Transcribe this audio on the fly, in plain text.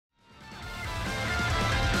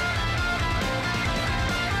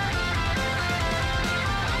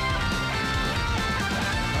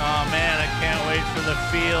for the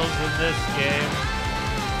feels in this game.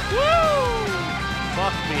 Woo!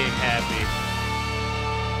 Fuck being happy.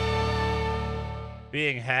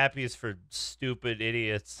 Being happy is for stupid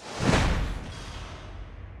idiots.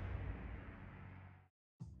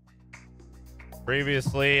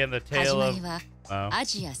 Previously in the tale of... ア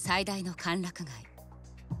ジア最大の歓楽街、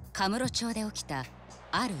カムロ町で起きた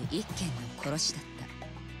ある一件の殺しだっ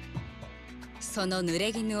た。その濡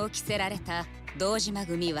れ衣を着せられた堂島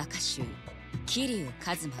組若衆、桐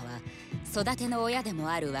生一馬は育ての親でも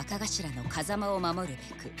ある若頭の風間を守る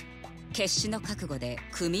べく、決死の覚悟で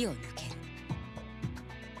組を抜ける。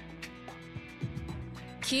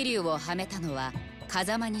桐生をはめたのは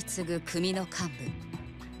風間に次ぐ組の幹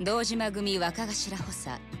部、堂島組若頭補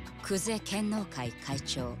佐久世剣能会会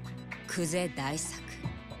長久世大作。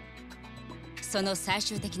その最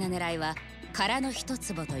終的な狙いは殻の一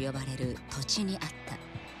坪と呼ばれる土地にあった。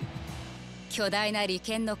巨大な利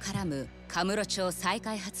権の絡むカムロ町再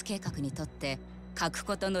開発計画にとって欠く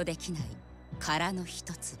ことのできない殻の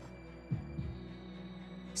一坪。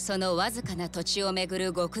そのわずかな土地をめぐ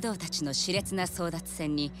る極道たちの熾烈な争奪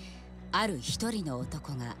戦に、ある一人の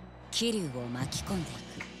男が桐生を巻き込んでいく。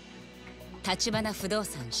橘不動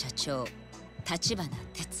産社長橘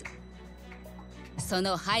哲。そ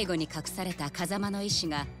の背後に隠された風間の意志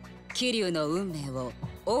が桐生の運命を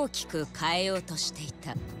大きく変えようとしてい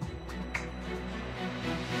た。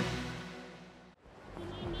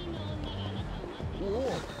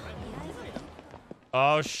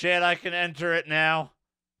Oh shit, I can enter it now.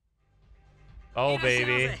 Oh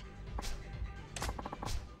baby.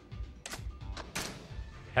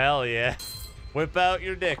 Hell yeah. Whip out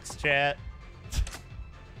your dicks, chat.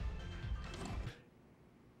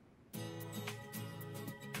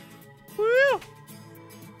 Woo!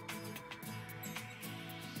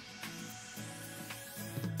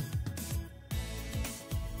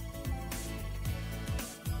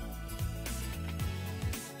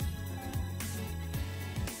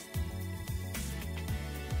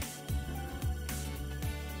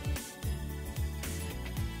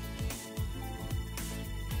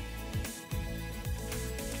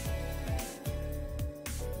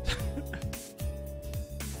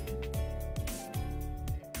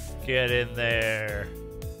 Get in there.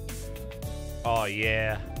 Oh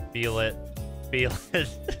yeah, feel it. Feel it.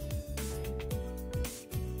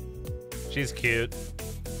 She's cute.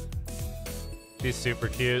 She's super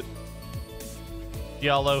cute.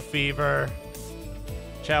 Yellow fever.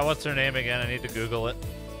 Chat, what's her name again? I need to Google it.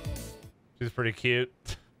 She's pretty cute.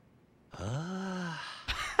 I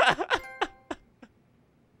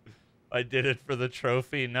did it for the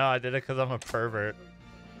trophy. No, I did it because I'm a pervert.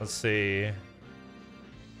 Let's see.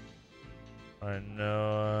 I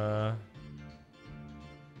know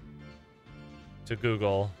to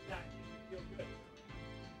Google.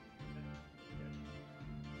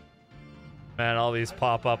 Man, all these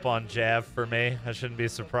pop up on Jav for me. I shouldn't be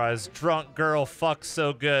surprised. Drunk girl fucks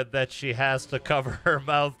so good that she has to cover her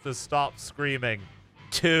mouth to stop screaming.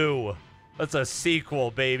 2. That's a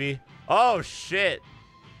sequel, baby. Oh shit.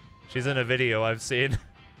 She's in a video I've seen.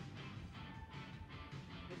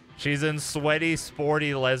 She's in Sweaty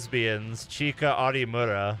Sporty Lesbians, Chika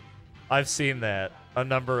Arimura. I've seen that a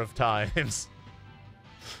number of times.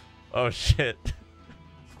 Oh shit.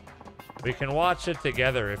 We can watch it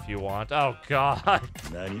together if you want. Oh god.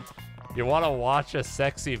 You want to watch a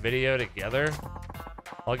sexy video together?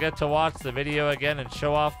 I'll get to watch the video again and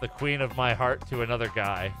show off the queen of my heart to another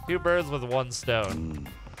guy. 2 birds with 1 stone.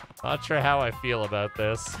 Not sure how I feel about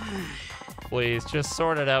this. Please, just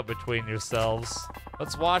sort it out between yourselves.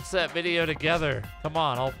 Let's watch that video together. Come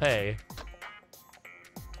on, I'll pay.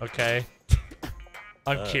 Okay.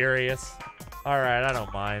 I'm curious. Alright, I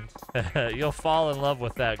don't mind. You'll fall in love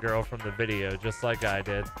with that girl from the video, just like I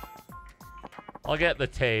did. I'll get the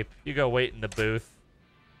tape. You go wait in the booth.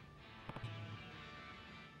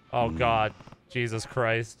 Oh god. Jesus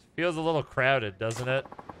Christ. Feels a little crowded, doesn't it?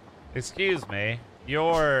 Excuse me.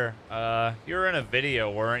 You're in a video,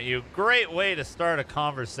 weren't you? Great way to start a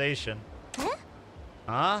conversation.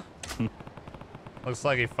 Huh? Looks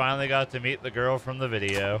like he finally got to meet the girl from the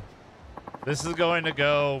video. This is going to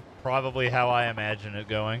go probably how I imagine it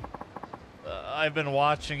going. I've been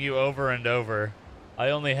watching you over and over. I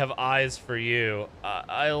only have eyes for you.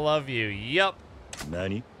 I love you. Yup.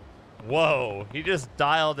 Nani? Whoa, he just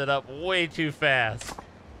dialed it up way too fast.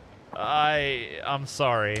 I'm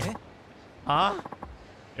sorry. Huh?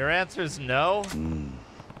 Your answer's no?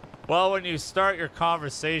 Well, when you start your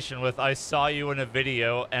conversation with, I saw you in a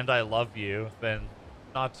video and I love you, then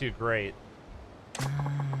not too great.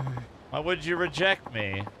 Why would you reject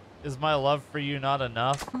me? Is my love for you not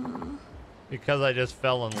enough? Because I just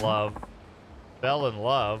fell in love. fell in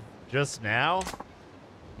love just now?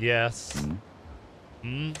 Yes.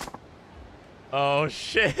 Hmm? Oh,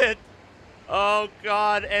 shit. Oh,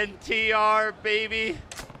 God. NTR, baby.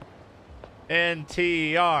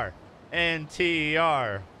 NTR.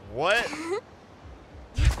 NTR. What?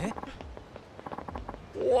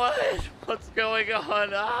 What? What's going on?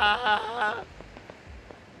 Ah!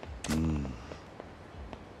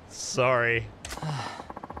 Sorry.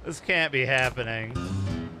 This can't be happening.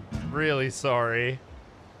 Really sorry.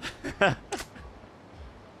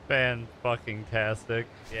 Fan-fucking-tastic.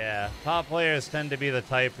 Yeah, top players tend to be the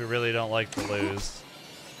type who really don't like to lose.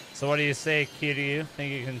 So what do you say, Kiryu?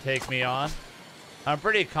 Think you can take me on? I'm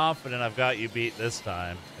pretty confident I've got you beat this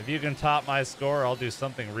time. If you can top my score, I'll do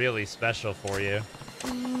something really special for you.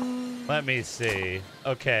 Let me see.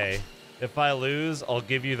 Okay, if I lose, I'll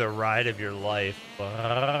give you the ride of your life.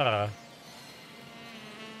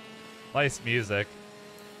 Nice music.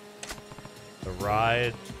 The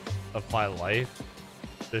ride of my life?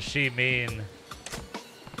 Does she mean...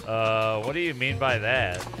 what do you mean by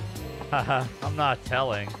that? Haha, I'm not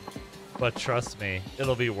telling. But trust me,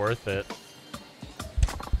 it'll be worth it.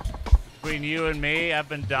 Between you and me, I've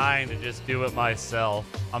been dying to just do it myself.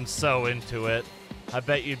 I'm so into it. I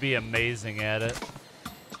bet you'd be amazing at it.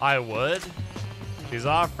 I would? She's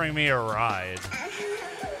offering me a ride.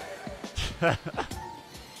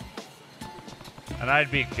 And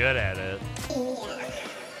I'd be good at it.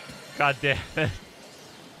 God damn it.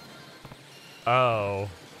 Oh.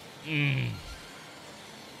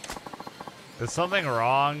 Is something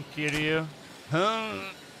wrong, Kiryu?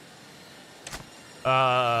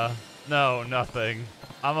 No, nothing.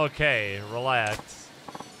 I'm okay. Relax.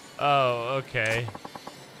 Oh, okay.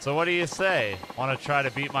 So what do you say? Want to try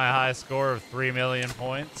to beat my high score of 3 million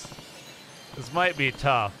points? This might be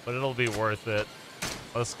tough, but it'll be worth it.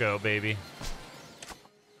 Let's go, baby.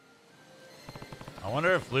 I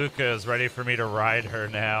wonder if Luca is ready for me to ride her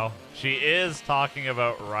now. She is talking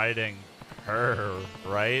about riding her,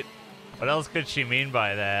 right? What else could she mean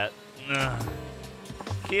by that?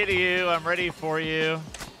 Kiryu, I'm ready for you.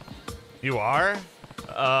 You are?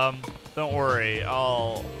 Don't worry.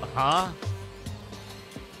 Huh?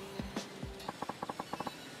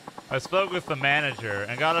 I spoke with the manager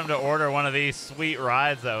and got him to order one of these sweet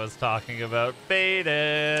rides I was talking about.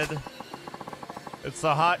 Baited. It's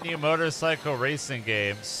the hot new motorcycle racing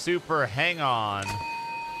game, Super Hang-On.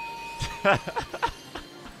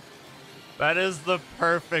 That is the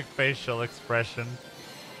perfect facial expression.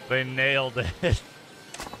 They nailed it.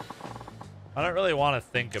 I don't really want to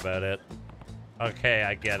think about it. Okay,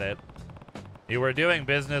 I get it. You were doing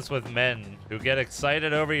business with men who get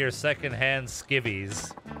excited over your secondhand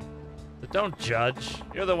skivvies. But don't judge.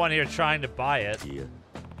 You're the one here trying to buy it. Yeah.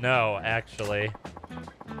 No, actually.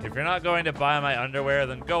 If you're not going to buy my underwear,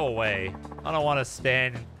 then go away. I don't want to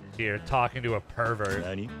stand here talking to a pervert.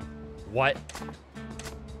 Nani? What?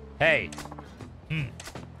 Hey.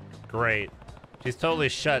 Great. She's totally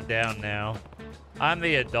shut down now. I'm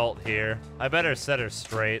the adult here. I better set her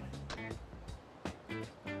straight.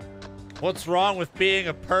 What's wrong with being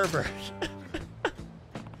a pervert?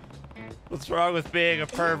 What's wrong with being a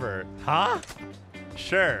pervert? Huh?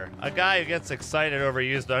 Sure, a guy who gets excited over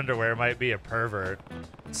used underwear might be a pervert.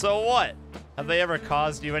 So what? Have they ever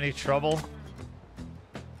caused you any trouble?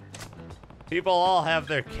 People all have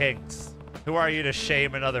their kinks. Who are you to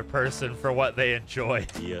shame another person for what they enjoy?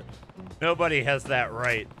 Yeah. Nobody has that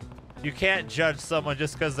right. You can't judge someone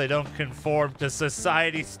just because they don't conform to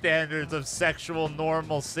society standards of sexual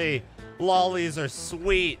normalcy. Lollies are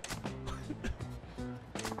sweet.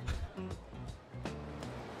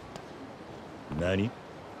 Nani?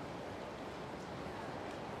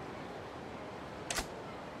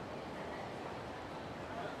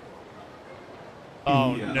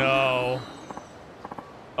 Oh no.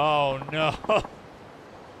 Oh no.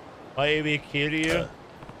 Maybe Kiryu?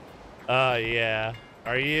 Yeah.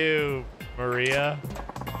 Are you Maria?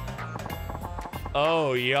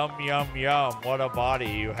 Oh, yum, yum, yum. What a body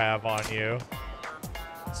you have on you.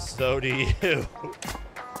 So do you.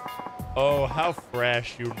 Oh, how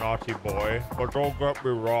fresh, you naughty boy. But don't get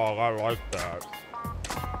me wrong, I like that.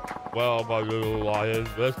 Well, my little lion,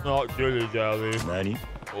 let's not dilly-dally. Nani?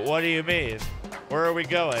 What do you mean? Where are we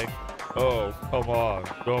going? Oh, come on.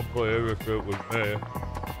 Don't play innocent with me.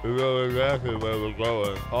 You know exactly where we're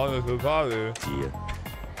going. Honest and sorry. Yeah.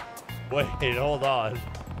 Wait, hold on.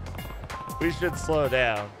 We should slow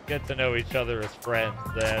down. Get to know each other as friends,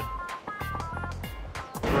 then.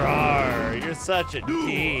 Rawr, you're such a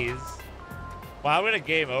tease. Wow, I'm gonna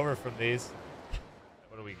game over from these.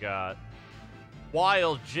 What do we got?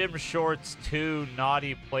 Wild Gym Shorts 2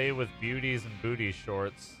 Naughty Play with Beauties and Booty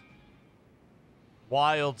Shorts.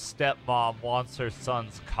 Wild stepmom wants her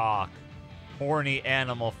son's cock. Horny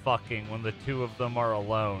animal fucking when the two of them are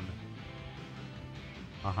alone.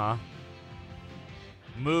 Uh-huh.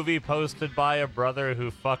 Movie posted by a brother who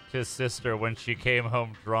fucked his sister when she came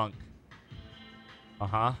home drunk.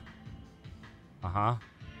 Uh-huh. Uh-huh.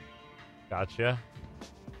 Gotcha.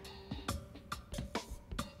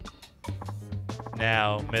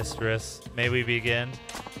 Now, mistress, may we begin?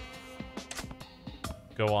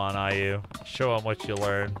 Go on, Ayu. Show him what you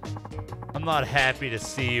learned. I'm not happy to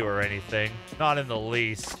see you or anything. Not in the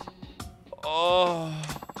least. Oh,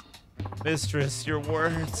 mistress, your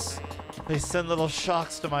words. They send little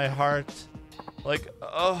shocks to my heart. Like,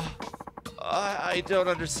 oh, I don't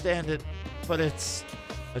understand it, but it's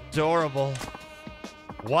adorable.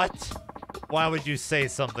 What? Why would you say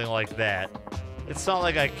something like that? It's not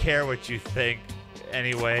like I care what you think,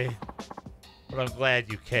 anyway. But I'm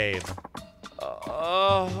glad you came.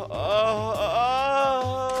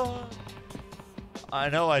 I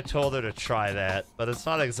know I told her to try that, but it's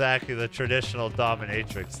not exactly the traditional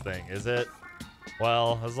dominatrix thing, is it?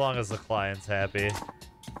 Well, as long as the client's happy.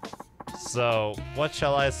 So, what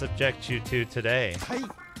shall I subject you to today?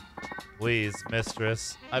 Please,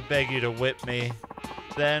 mistress, I beg you to whip me.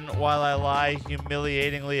 Then, while I lie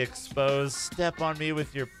humiliatingly exposed, step on me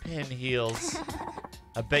with your pin heels.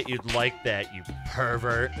 I bet you'd like that, you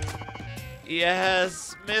pervert.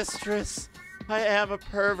 Yes, mistress, I am a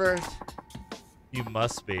pervert. You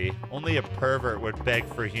must be. Only a pervert would beg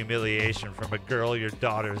for humiliation from a girl your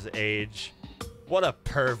daughter's age. What a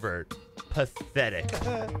pervert. Pathetic.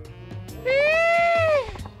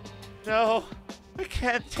 No, I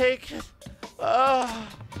can't take it. Oh.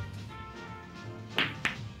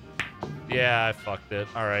 Yeah, I fucked it.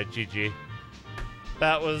 All right, GG.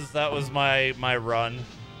 That was my run.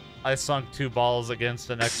 I sunk 2 balls against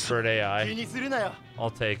an expert AI. I'll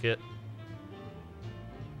take it.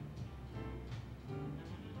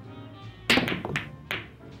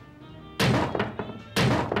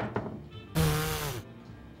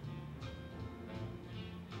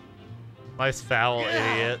 Nice foul,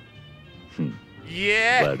 idiot.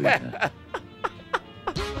 Yeah!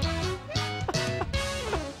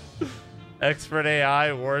 Expert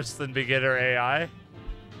AI worse than beginner AI?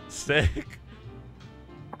 Sick.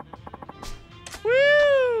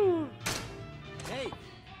 Woo!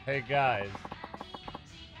 Hey guys.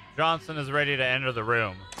 Johnson is ready to enter the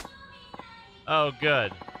room. Oh,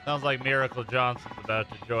 good. Sounds like Miracle Johnson's about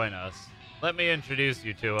to join us. Let me introduce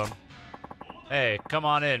you to him. Hey, come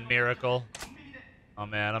on in, Miracle. Oh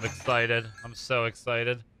man, I'm excited. I'm so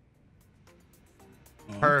excited.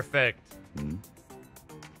 Perfect.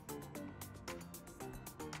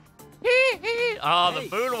 Oh, the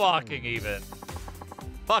moonwalking even.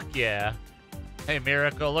 Fuck yeah. Hey,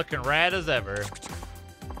 Miracle, looking rad as ever.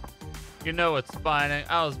 You know it's spining.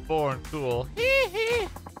 I was born cool.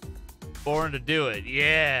 Born to do it.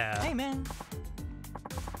 Yeah. Hey, man.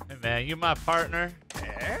 Hey, man, you my partner?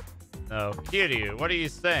 No. Kiryu, what are you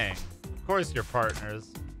saying? Of course you're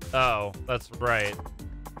partners. Oh, that's right.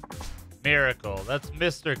 Miracle, that's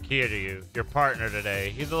Mr. Kiryu, your partner today.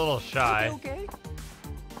 He's a little shy.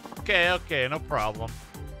 Okay, no problem.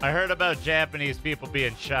 I heard about Japanese people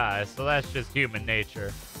being shy, so that's just human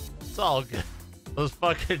nature. It's all good. Those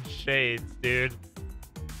fucking shades, dude.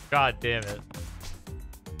 God damn it.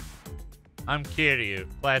 I'm Kiryu.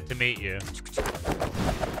 Glad to meet you.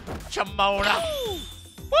 Chamona!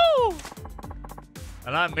 Woo!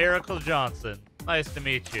 And I'm Miracle Johnson. Nice to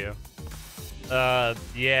meet you.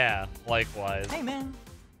 Yeah, likewise. Hey, man.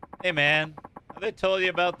 Hey, man. Have they told you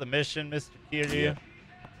about the mission, Mr. Kiryu? Yeah.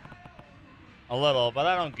 A little, but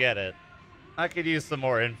I don't get it. I could use some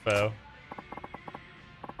more info.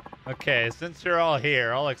 Okay, since you're all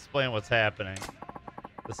here, I'll explain what's happening.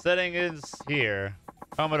 The setting is here.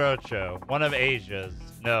 Kamurocho, one of Asia's,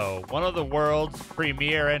 no, one of the world's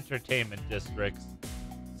premier entertainment districts.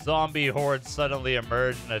 Zombie hordes suddenly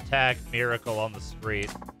emerge and attack Miracle on the street.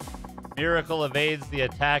 Miracle evades the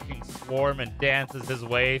attacking swarm and dances his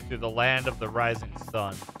way through the land of the rising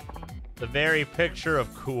sun. The very picture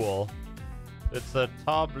of cool. It's a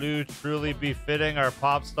tableau truly befitting our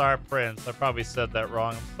pop star prince. I probably said that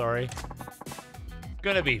wrong, I'm sorry. It's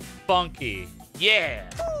gonna be funky. Yeah!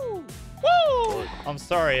 Woo! Woo! I'm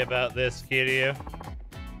sorry about this, Kiryu.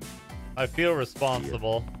 I feel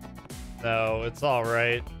responsible. No, it's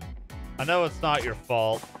alright. I know it's not your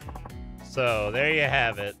fault. So, there you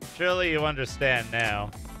have it. Surely you understand now.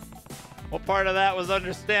 What part of that was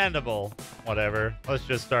understandable? Whatever. Let's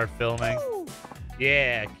just start filming.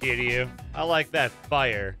 Yeah, Kiryu. I like that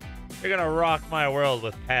fire. You're gonna rock my world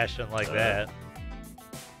with passion like that.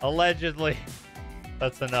 Allegedly.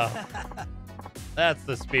 That's enough. That's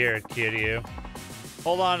the spirit, Kiryu.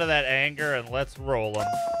 Hold on to that anger and let's roll them.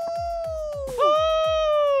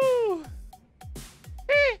 Woo!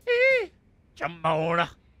 Hee hee! Jamona.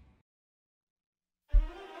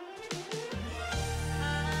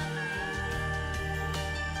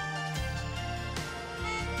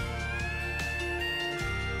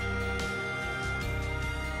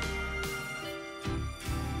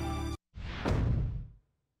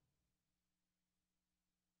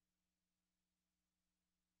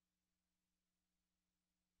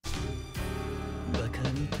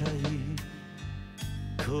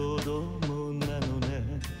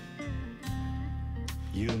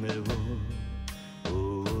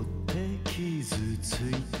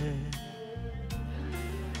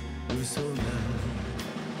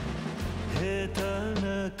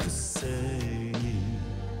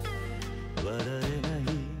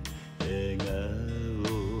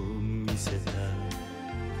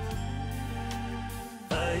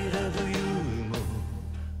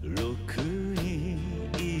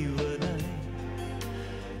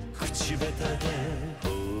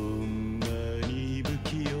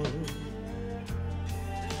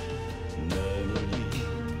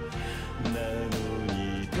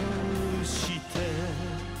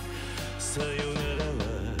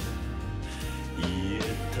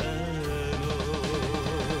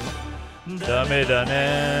 ダメだ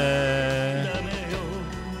ね。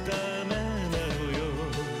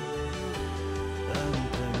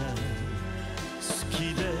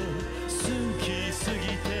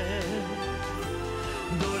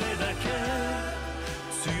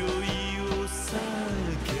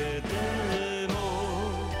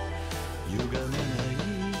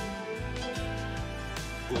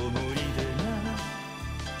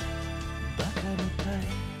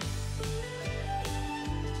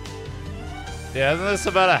Yeah, isn't this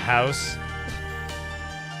about a house?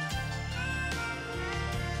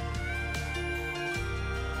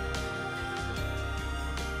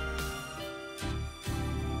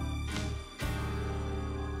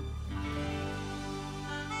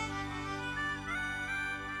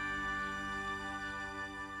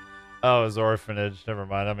 Oh, his orphanage. Never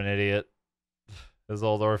mind, I'm an idiot. His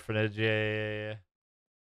old orphanage, yeah.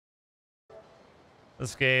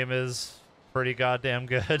 This game is pretty goddamn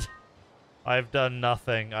good. I've done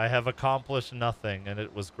nothing. I have accomplished nothing, and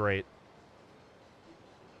it was great.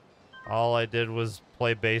 All I did was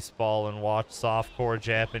play baseball and watch softcore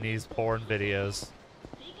Japanese porn videos.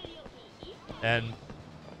 And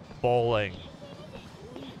bowling.